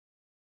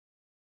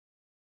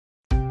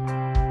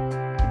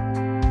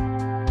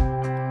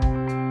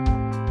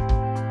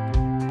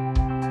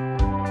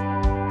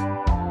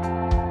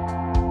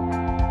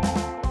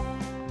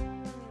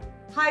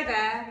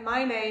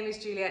My name is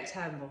Juliet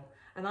Turnbull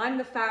and I'm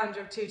the founder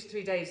of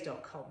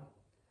 2to3days.com.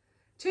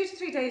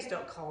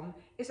 2to3days.com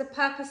is a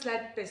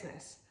purpose-led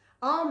business.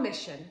 Our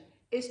mission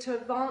is to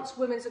advance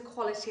women's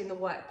equality in the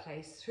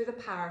workplace through the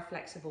power of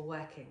flexible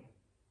working.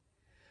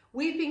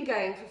 We've been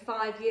going for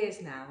 5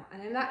 years now,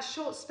 and in that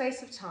short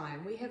space of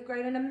time we have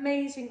grown an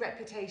amazing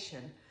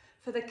reputation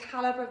for the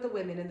calibre of the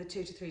women in the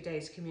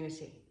 2to3days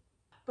community,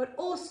 but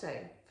also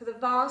for the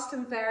vast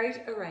and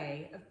varied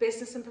array of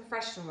business and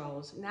professional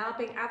roles now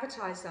being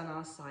advertised on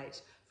our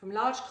site, from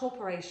large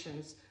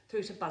corporations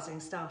through to buzzing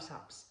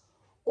startups,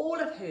 all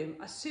of whom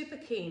are super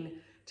keen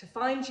to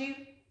find you,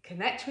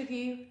 connect with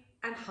you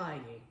and hire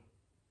you.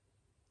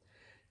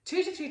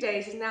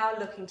 2to3days is now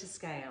looking to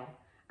scale,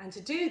 and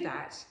to do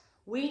that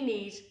we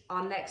need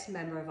our next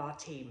member of our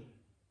team.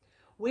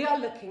 We are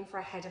looking for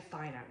a head of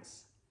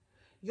finance.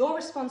 Your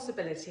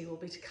responsibility will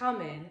be to come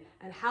in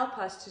and help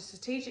us to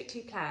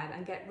strategically plan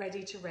and get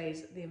ready to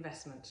raise the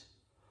investment.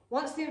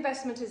 Once the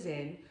investment is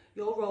in,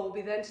 your role will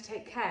be then to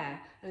take care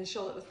and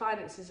ensure that the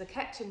finances are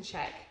kept in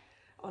check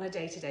on a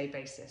day-to-day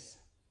basis.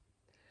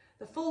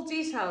 The full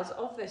details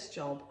of this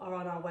job are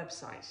on our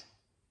website.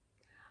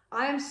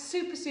 I am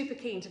super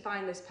keen to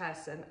find this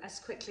person as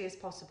quickly as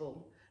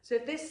possible. So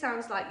if this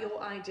sounds like your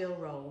ideal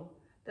role,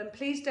 then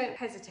please don't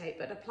hesitate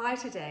but apply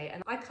today,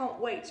 and I can't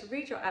wait to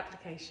read your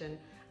application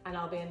and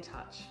I'll be in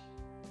touch.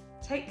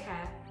 Take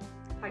care.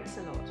 Thanks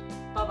a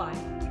lot.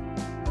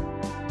 Bye-bye.